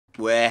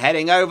We're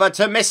heading over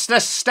to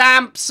Mr.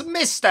 Stamps.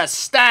 Mr.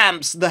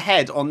 Stamps. The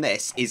head on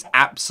this is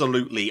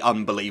absolutely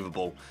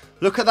unbelievable.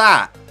 Look at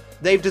that.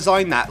 They've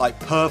designed that, like,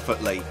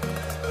 perfectly.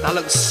 That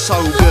looks so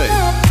good.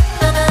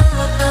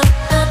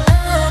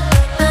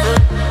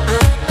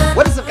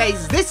 What is up,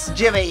 guys? This is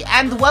Jimmy,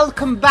 and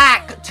welcome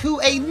back to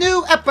a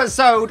new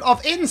episode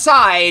of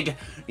Inside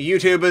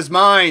YouTubers'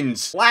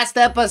 Minds. Last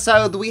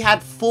episode, we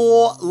had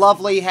 4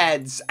 lovely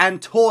heads,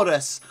 and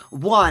Tortoise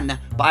won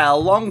by a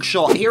long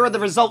shot. Here are the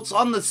results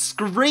on the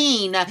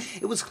screen.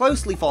 It was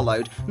closely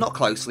followed, not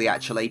closely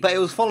actually, but it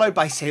was followed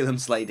by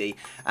Salem's Lady.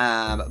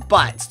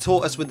 But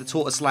Tortoise with the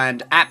Tortoise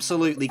Land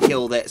absolutely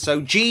killed it. So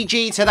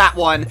GG to that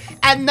one.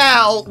 And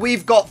now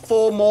we've got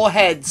 4 more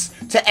heads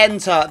to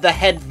enter the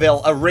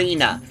Headville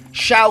Arena.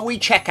 Shall we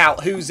check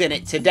out who's in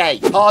it today?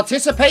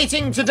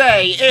 Participating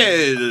today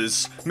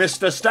is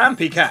Mr.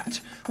 Stampy Cat.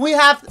 We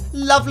have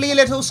lovely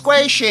little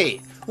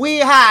Squishy. We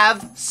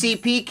have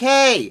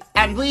CPK.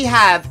 And we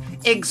have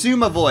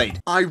Exumavoid.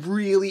 I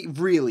really,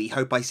 really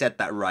hope I said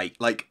that right.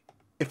 Like,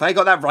 if I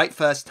got that right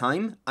first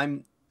time,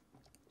 I'm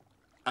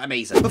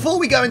amazing. Before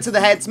we go into the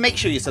heads, make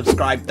sure you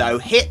subscribe though.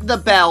 Hit the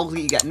bell so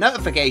you get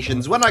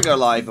notifications when I go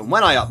live and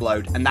when I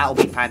upload, and that'll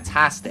be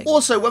fantastic.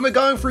 Also, when we're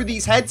going through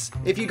these heads,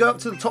 if you go up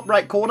to the top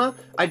right corner,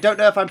 I don't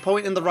know if I'm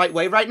pointing the right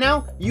way right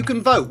now, you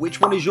can vote which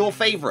one is your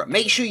favorite.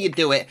 Make sure you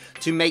do it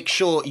to make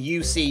sure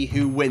you see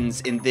who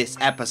wins in this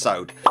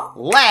episode.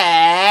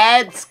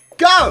 Let's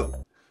go!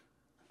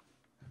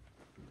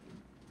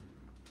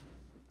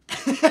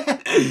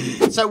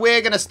 So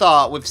we're going to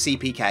start with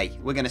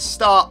CPK. We're going to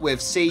start with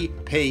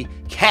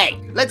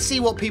CPK. Let's see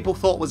what people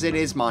thought was in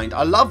his mind.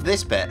 I love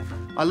this bit.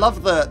 I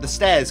love the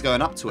stairs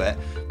going up to it.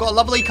 Got a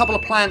lovely couple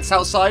of plants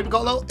outside. We've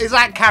got a little... Is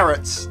that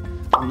carrots?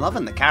 I'm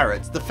loving the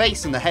carrots. The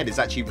face and the head is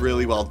actually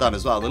really well done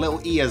as well. The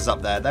little ears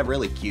up there, they're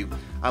really cute.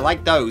 I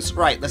like those.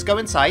 Right, let's go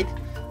inside.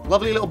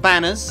 Lovely little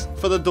banners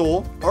for the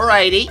door.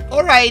 Alrighty,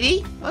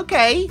 alrighty.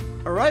 Okay.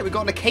 Alright, we've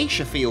got an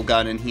acacia field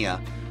going in here.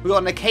 We've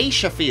got an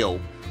acacia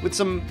field. With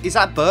some, is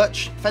that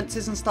birch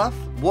fences and stuff?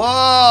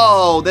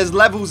 Whoa, there's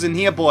levels in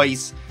here,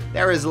 boys.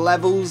 There is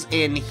levels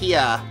in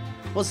here.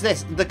 What's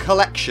this? The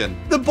collection.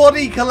 The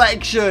body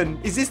collection.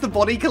 Is this the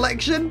body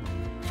collection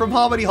from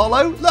Harmony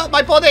Hollow? Look,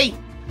 my body.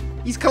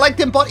 He's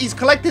collecting he's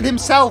collected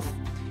himself.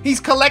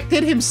 He's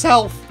collected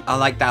himself. I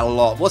like that a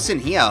lot. What's in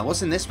here?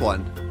 What's in this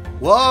one?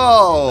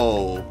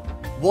 Whoa.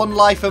 One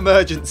life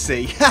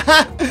emergency.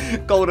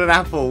 Golden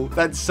apple.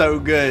 That's so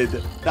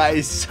good. That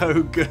is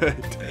so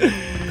good.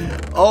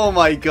 Oh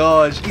my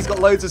gosh, he's got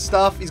loads of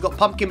stuff. He's got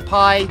pumpkin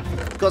pie,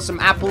 got some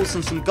apples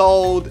and some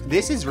gold.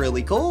 This is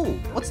really cool.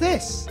 What's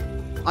this?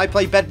 I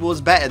play Bed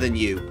Wars better than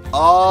you.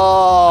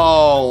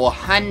 Oh,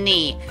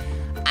 honey,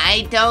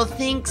 I don't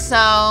think so.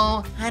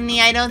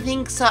 Honey, I don't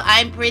think so.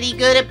 I'm pretty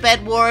good at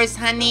Bed Wars,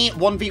 honey.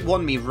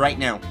 1v1 me right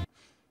now.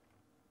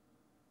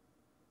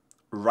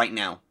 Right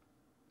now.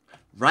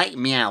 Right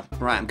meow.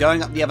 Right, I'm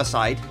going up the other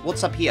side.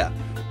 What's up here?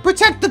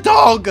 Protect the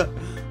dog!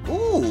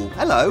 Ooh,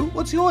 hello.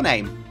 What's your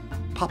name?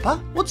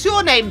 Papa? What's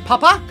your name,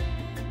 Papa?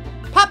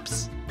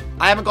 Pups?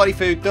 I haven't got any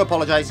food. Do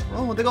apologise.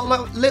 Oh, they got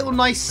a little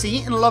nice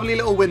seat and a lovely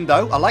little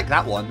window. I like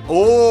that one.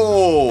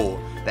 Oh,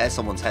 there's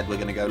someone's head. We're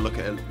going to go look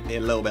at it a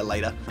little bit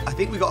later. I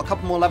think we've got a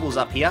couple more levels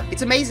up here.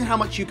 It's amazing how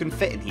much you can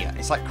fit in here.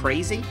 It's like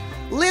crazy.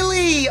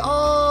 Lily!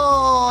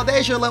 Oh,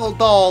 there's your little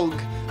dog.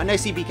 I know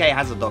CPK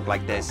has a dog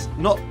like this.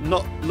 Not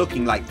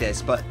looking like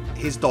this, but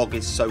his dog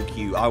is so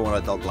cute. I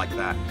want a dog like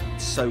that.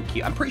 It's so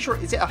cute. I'm pretty sure,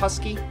 is it a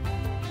husky?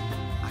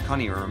 I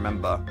can't even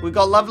remember. We've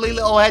got lovely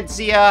little heads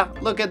here.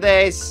 Look at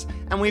this.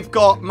 And we've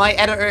got, my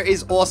editor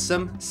is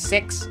awesome.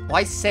 6.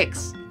 Why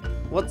 6?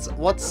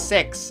 What's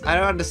 6? I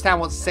don't understand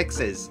what 6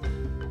 is.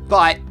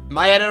 But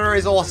my editor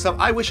is awesome.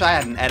 I wish I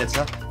had an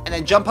editor. And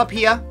then jump up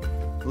here.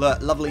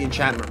 Look, lovely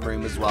enchantment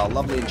room as well.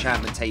 Lovely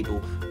enchantment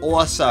table.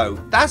 Also,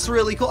 that's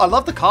really cool. I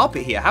love the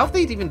carpet here. How have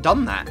they even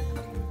done that?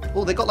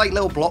 Oh, they got like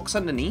little blocks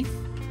underneath.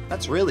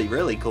 That's really,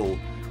 really cool.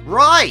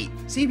 Right.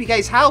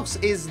 CPK's house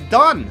is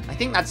done. I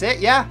think that's it.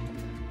 Yeah.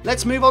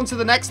 Let's move on to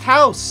the next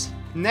house.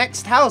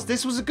 Next house.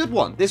 This was a good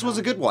one. This was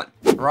a good one.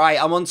 Right,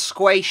 I'm on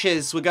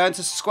Squash's. We're going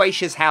to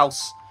Squash's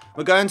house.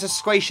 We're going to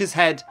Squash's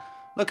head.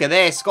 Look at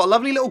this. Got a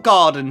lovely little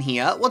garden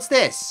here. What's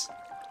this?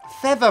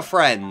 Feather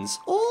friends.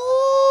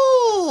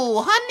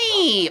 Ooh,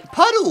 honey.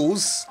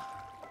 Puddles.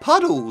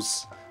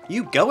 Puddles.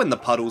 You go in the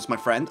puddles, my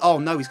friend. Oh,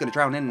 no, he's going to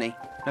drown, isn't he?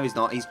 No, he's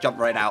not. He's jumped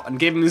right out and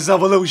giving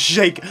himself a little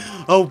shake.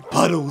 Oh,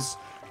 Puddles.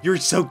 You're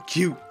so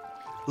cute.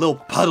 Little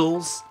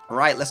Puddles.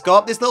 Right, let's go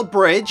up this little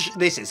bridge.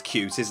 This is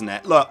cute, isn't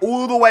it? Look,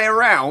 all the way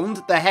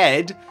around the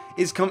head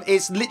is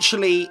it's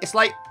literally,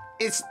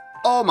 it's,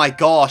 oh my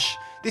gosh.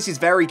 This is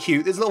very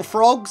cute. There's little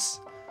frogs.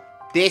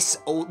 This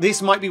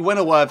might be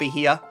winner worthy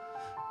here.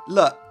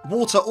 Look,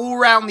 water all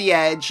around the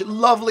edge.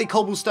 Lovely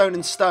cobblestone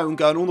and stone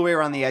going all the way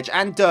around the edge.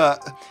 And dirt.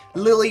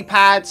 Lily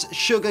pads,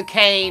 sugar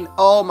cane.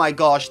 Oh my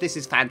gosh, this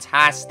is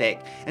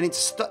fantastic. And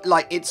it's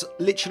it's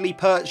literally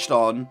perched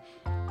on.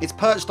 It's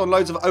perched on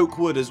loads of oak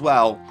wood as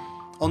well.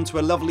 Onto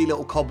a lovely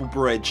little cobble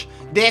bridge.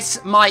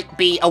 This might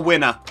be a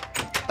winner.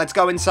 Let's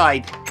go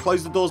inside.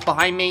 Close the doors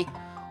behind me.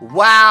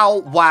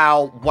 Wow,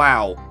 wow,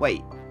 wow.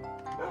 Wait.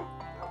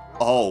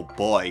 Oh,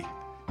 boy.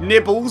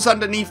 Nibbles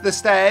underneath the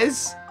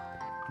stairs.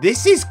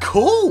 This is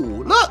cool.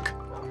 Look.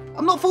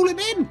 I'm not falling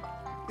in.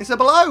 It's a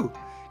below.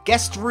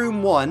 Guest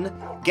room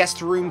 1.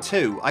 Guest room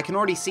 2. I can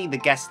already see the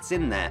guests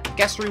in there.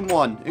 Guest room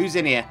 1. Who's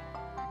in here?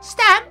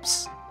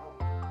 Stamps?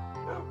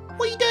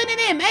 What are you doing in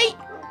here, mate?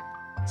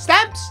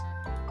 Stamps?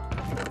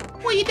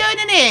 What are you doing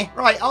in here?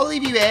 Right, I'll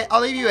leave you here.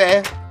 I'll leave you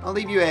here. I'll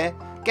leave you here.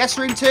 Guest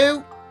room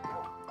 2.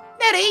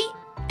 Nettie?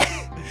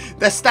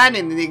 They're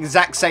standing in the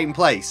exact same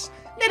place.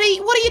 Nettie,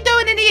 what are you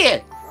doing in here?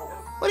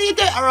 What are you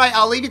doing? All right,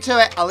 I'll leave you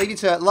to it. I'll leave you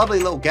to it. Lovely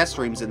little guest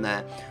rooms in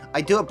there. I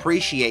do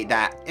appreciate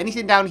that.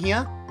 Anything down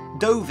here?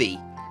 Dovey.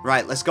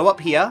 Right, let's go up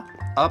here.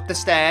 Up the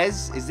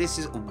stairs.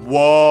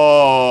 Whoa.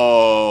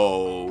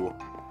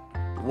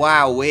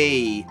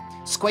 Wowee.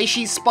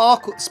 Squishy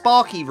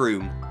Sparky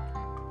room.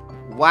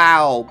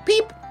 Wow.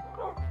 Peep.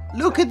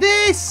 Look at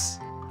this.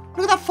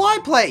 Look at that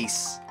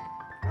fireplace.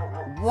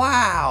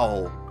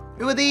 Wow.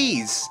 Who are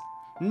these?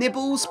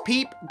 Nibbles,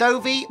 Peep,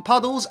 Dovey,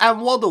 Puddles,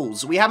 and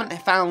Waddles. We haven't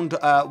found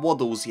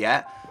Waddles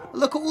yet.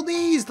 Look at all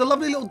these. The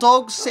lovely little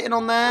dogs sitting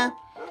on there.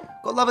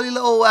 Got lovely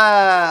little,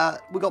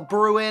 we got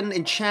Brewing,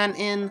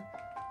 Enchanting.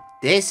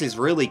 This is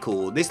really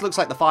cool. This looks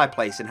like the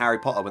fireplace in Harry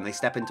Potter when they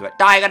step into it.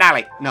 Diagon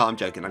Alley. No, I'm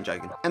joking, I'm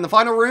joking. And the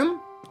final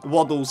room,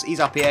 Waddles, he's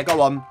up here.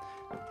 Go on.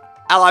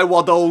 Hello,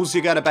 Waddles.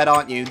 You're going to bed,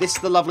 aren't you? This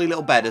is the lovely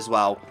little bed as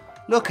well.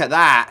 Look at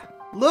that.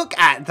 Look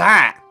at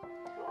that.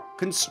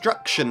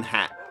 Construction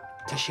hat.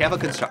 Does she have a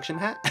construction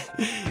hat?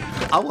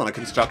 I want a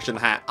construction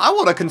hat. I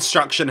want a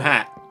construction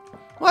hat.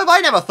 Why have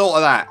I never thought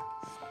of that?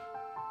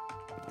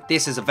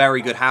 This is a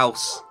very good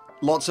house.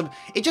 Lots of...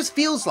 It just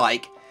feels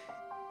like...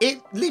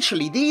 It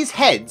literally, these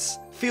heads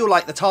feel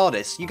like the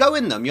TARDIS. You go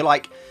in them, you're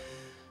like...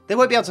 They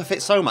won't be able to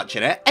fit so much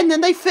in it. And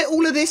then they fit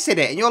all of this in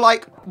it. And you're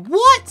like,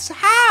 what?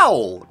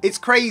 How? It's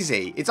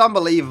crazy. It's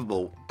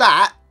unbelievable.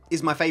 That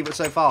is my favourite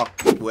so far.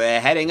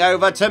 We're heading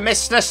over to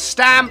Mr.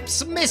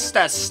 Stamps.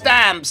 Mr.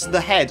 Stamps.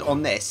 The head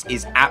on this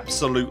is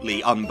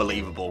absolutely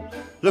unbelievable.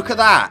 Look at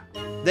that.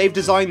 They've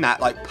designed that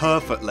like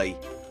perfectly.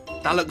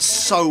 That looks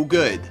so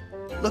good.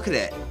 Look at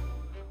it.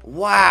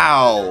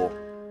 Wow.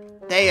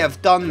 They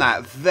have done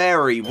that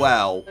very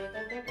well.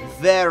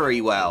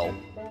 Very well.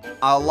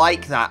 I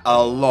like that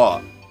a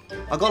lot.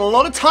 I got a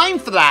lot of time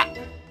for that.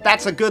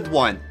 That's a good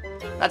one.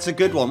 That's a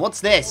good one. What's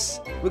this?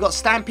 We got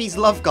Stampy's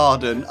Love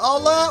Garden.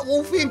 Oh,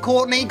 Wolfie and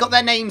Courtney got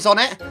their names on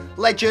it.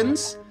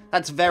 Legends.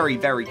 That's very,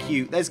 very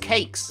cute. There's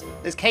cakes.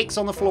 There's cakes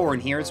on the floor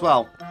in here as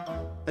well.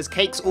 There's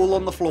cakes all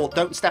on the floor.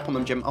 Don't step on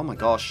them, Jim. Oh my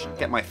gosh.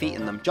 Get my feet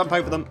in them. Jump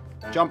over them.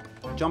 Jump.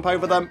 Jump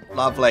over them.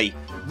 Lovely.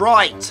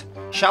 Right.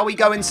 Shall we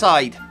go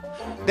inside?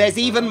 There's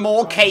even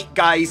more cake,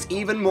 guys.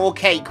 Even more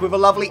cake with a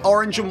lovely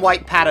orange and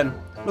white pattern.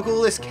 Look at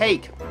all this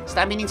cake.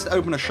 Stampy needs to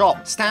open a shop.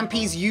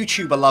 Stampy's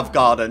YouTuber Love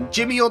Garden.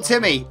 Jimmy or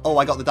Timmy? Oh,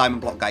 I got the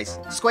diamond block, guys.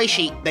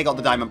 Squishy, they got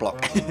the diamond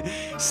block.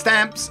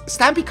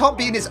 Stampy can't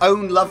be in his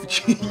own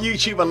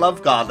YouTuber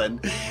Love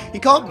Garden. He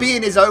can't be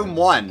in his own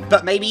one.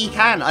 But maybe he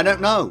can. I don't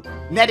know.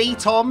 Nettie,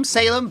 Tom,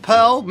 Salem,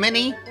 Pearl,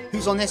 Minnie.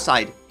 Who's on this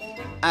side?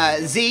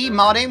 Z,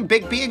 Martin,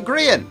 Bigby, and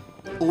Grian.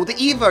 All the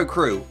Evo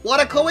crew. What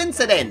a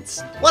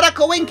coincidence. What a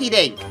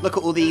coinky-dink. Look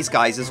at all these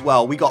guys as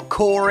well. We got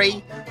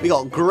Corey. We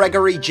got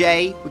Gregory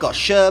J. We got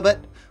Sherbet.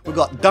 We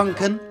got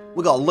Duncan.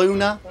 We got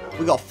Luna.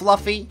 We got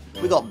Fluffy.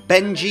 We got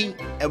Benji.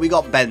 And we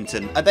got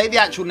Benton. Are they the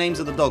actual names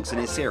of the dogs in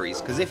his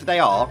series? Because if they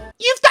are...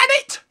 You've done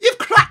it! You've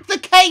cracked the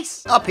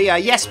case! Up here.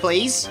 Yes,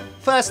 please.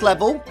 First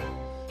level.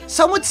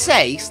 Some would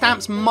say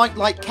Stamps might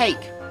like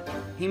cake.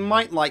 He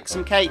might like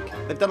some cake.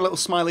 They've done a little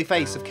smiley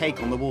face of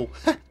cake on the wall.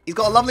 He's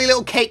got a lovely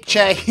little cake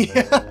chair here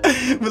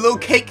with a little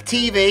cake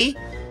TV.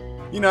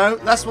 You know,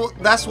 that's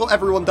what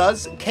everyone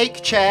does.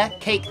 Cake chair,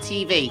 cake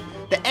TV.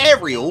 The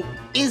Ariel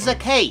is a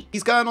cake.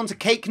 He's going on to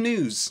cake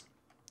news.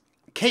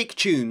 Cake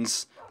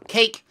tunes.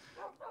 Cake...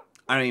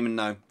 I don't even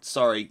know.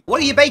 Sorry.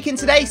 What are you baking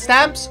today,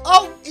 Stamps?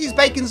 Oh, he's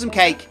baking some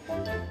cake.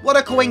 What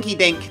a coinky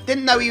dink.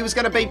 Didn't know he was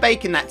going to be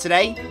baking that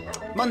today.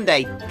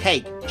 Monday,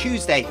 cake.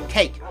 Tuesday,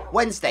 cake.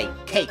 Wednesday,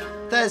 cake.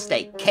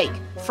 Thursday, cake.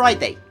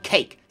 Friday,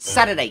 cake.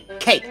 Saturday,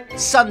 cake.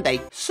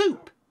 Sunday,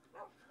 soup.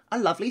 A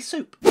lovely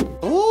soup.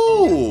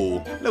 Ooh,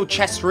 little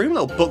chest room,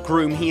 little book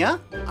room here.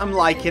 I'm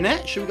liking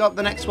it. Should we go up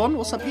the next one?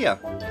 What's up here?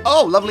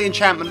 Oh, lovely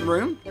enchantment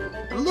room.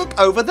 And look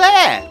over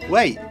there.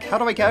 Wait, how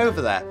do I get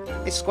over there?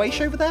 Is Squish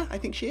over there? I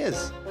think she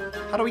is.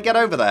 How do we get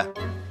over there?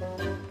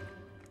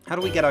 How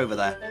do we get over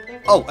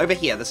there? Oh, over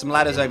here. There's some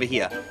ladders over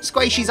here.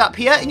 Squishy's up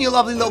here in your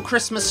lovely little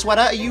Christmas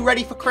sweater. Are you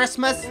ready for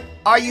Christmas?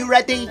 Are you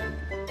ready?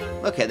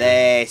 Look at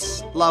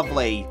this.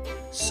 Lovely.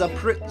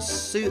 Spruce.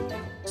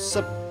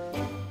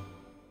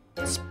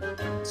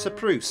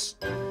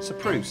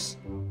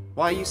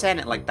 Why are you saying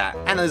it like that?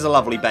 And there's a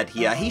lovely bed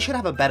here. He should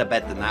have a better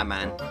bed than that,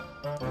 man.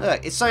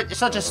 Look, it's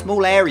such a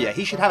small area.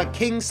 He should have a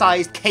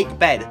king-sized cake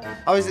bed.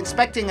 I was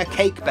expecting a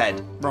cake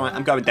bed. Right,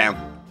 I'm going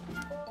down.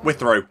 We're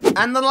through.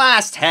 And the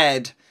last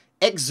head,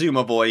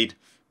 Exhumovoid.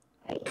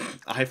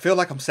 I feel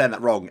like I'm saying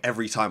that wrong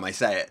every time I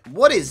say it.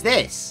 What is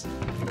this?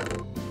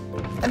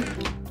 And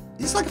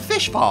it's like a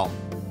fish farm.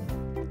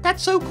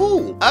 That's so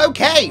cool.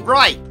 Okay,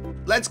 right.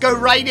 Let's go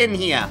right in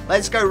here.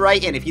 Let's go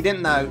right in. If you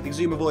didn't know,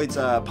 Exhumavoid's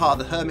part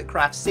of the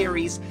Hermitcraft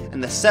series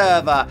and the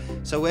server.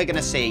 So we're going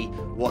to see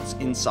what's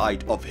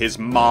inside of his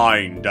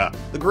mind.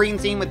 The green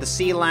theme with the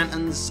sea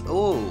lanterns.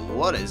 Oh,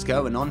 what is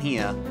going on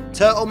here?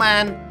 Turtle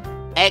Man,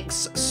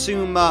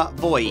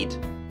 Exhumavoid,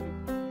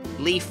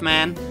 Leaf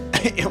Man.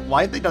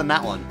 Why have they done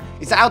that one?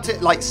 Is that how to,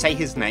 like, say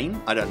his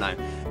name? I don't know.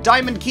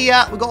 Diamond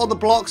Kia. We've got all the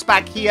blocks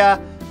back here.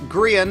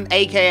 Grian,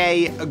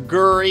 a.k.a.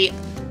 Guri.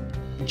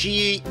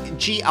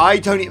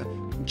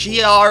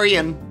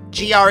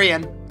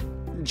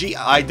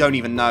 I don't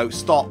even know.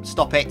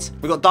 Stop it.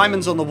 We've got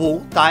diamonds on the wall.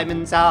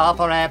 Diamonds are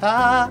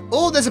forever.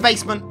 Oh, there's a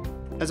basement.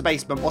 There's a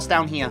basement. What's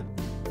down here?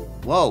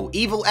 Whoa,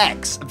 Evil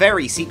X,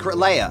 very secret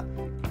layer.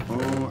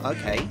 Oh,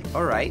 okay,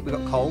 all right, we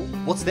got coal.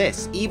 What's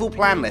this? Evil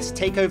plan list,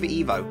 take over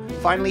Evo.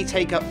 Finally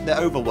take up the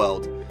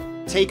overworld.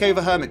 Take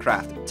over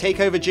Hermitcraft. Take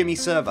over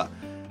Jimmy's server.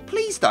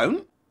 Please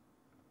don't.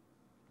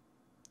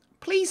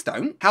 Please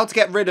don't. How to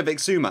get rid of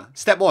Exuma.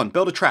 Step 1,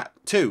 build a trap.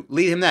 2,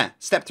 lead him there.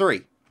 Step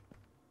 3.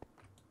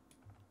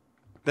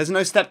 There's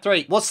no step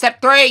 3. What's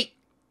step 3?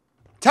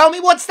 Tell me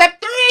what's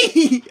step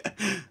 3!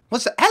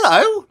 What's that?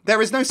 Hello?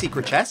 There is no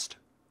secret chest.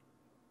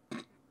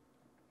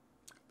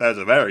 There's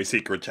a very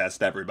secret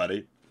chest,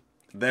 everybody.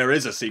 There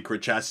is a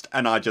secret chest,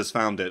 and I just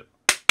found it.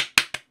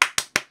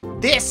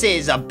 This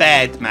is a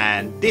bed,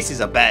 man. This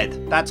is a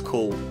bed. That's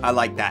cool. I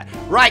like that.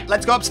 Right,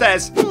 let's go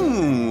upstairs.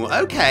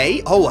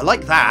 Okay. Oh, I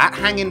like that.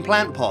 Hanging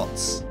plant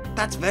pots.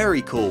 That's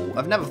very cool.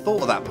 I've never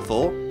thought of that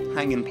before.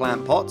 Hanging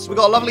plant pots. We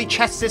got a lovely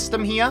chest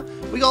system here.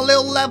 We got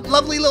little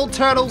lovely little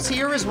turtles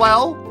here as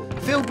well,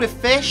 filled with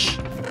fish.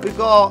 We've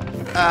got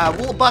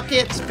water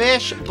buckets,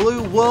 fish,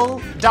 blue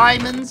wool,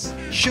 diamonds,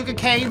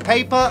 sugarcane,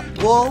 paper,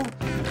 wool,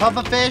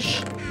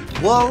 pufferfish,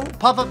 wool,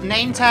 puffer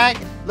name tag,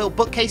 little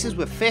bookcases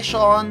with fish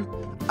on,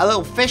 a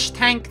little fish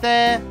tank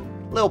there,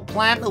 little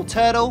plant, little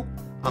turtle.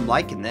 I'm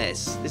liking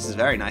this. This is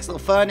very nice. Little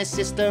furnace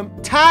system.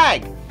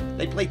 Tag!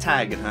 They play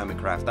tag in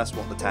Hermitcraft. That's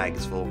what the tag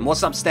is for. And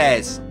what's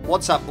upstairs?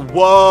 What's up?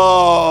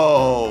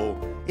 Whoa!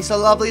 It's a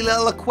lovely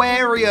little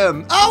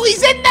aquarium. Oh,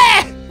 he's in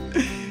there!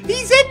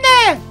 He's in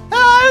there!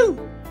 Hello!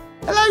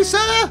 Hello,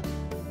 sir!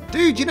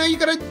 Dude, you know you're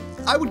gonna...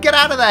 I would get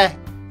out of there.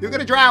 You're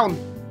gonna drown.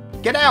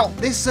 Get out.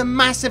 This is a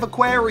massive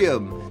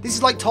aquarium. This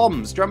is like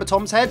Tom's. Do you remember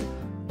Tom's head?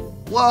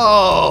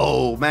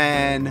 Whoa,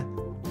 man.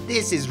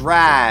 This is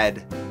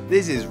rad.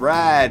 This is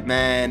rad,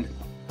 man.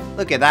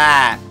 Look at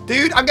that.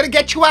 Dude, I'm gonna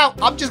get you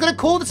out. I'm just gonna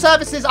call the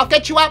services. I'll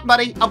get you out,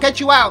 buddy. I'll get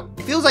you out.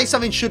 It feels like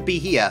something should be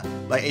here.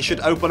 Like it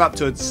should open up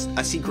to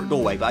a secret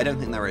doorway, but I don't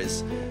think there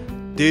is.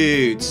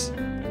 Dudes.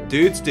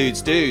 Dudes.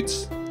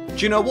 Do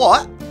you know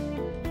what?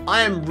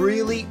 I am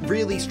really,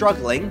 really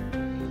struggling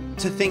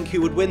to think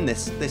who would win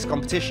this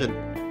competition.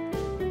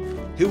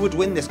 Who would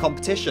win this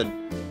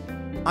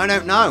competition? I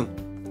don't know.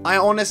 I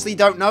honestly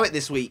don't know it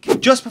this week.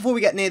 Just before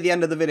we get near the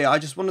end of the video, I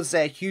just want to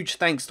say a huge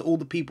thanks to all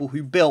the people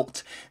who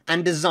built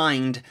and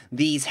designed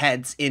these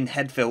heads in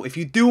Headfill. If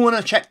you do want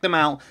to check them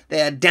out,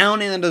 they are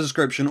down in the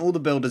description, all the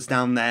builders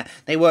down there.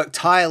 They work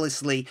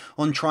tirelessly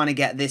on trying to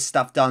get this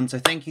stuff done, so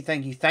thank you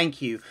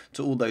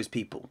to all those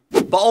people.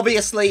 But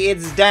obviously,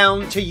 it's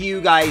down to you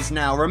guys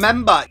now.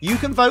 Remember, you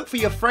can vote for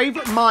your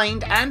favorite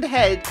mind and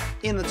head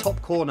in the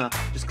top corner.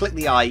 Just click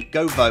the eye,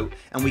 go vote,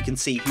 and we can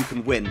see who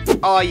can win.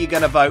 Are you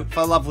going to vote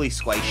for Lovely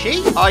Squishy?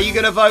 Are you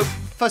going to vote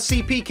for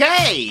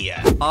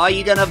CPK? Are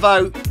you going to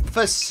vote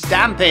for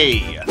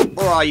Stampy?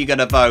 Or are you going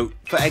to vote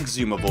for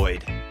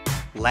Exhumavoid?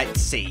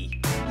 Let's see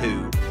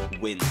who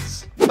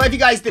wins. But if you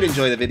guys did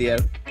enjoy the video,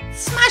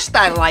 smash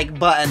that like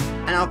button,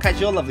 and I'll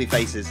catch your lovely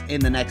faces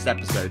in the next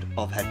episode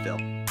of Headfill.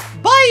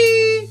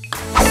 Bye!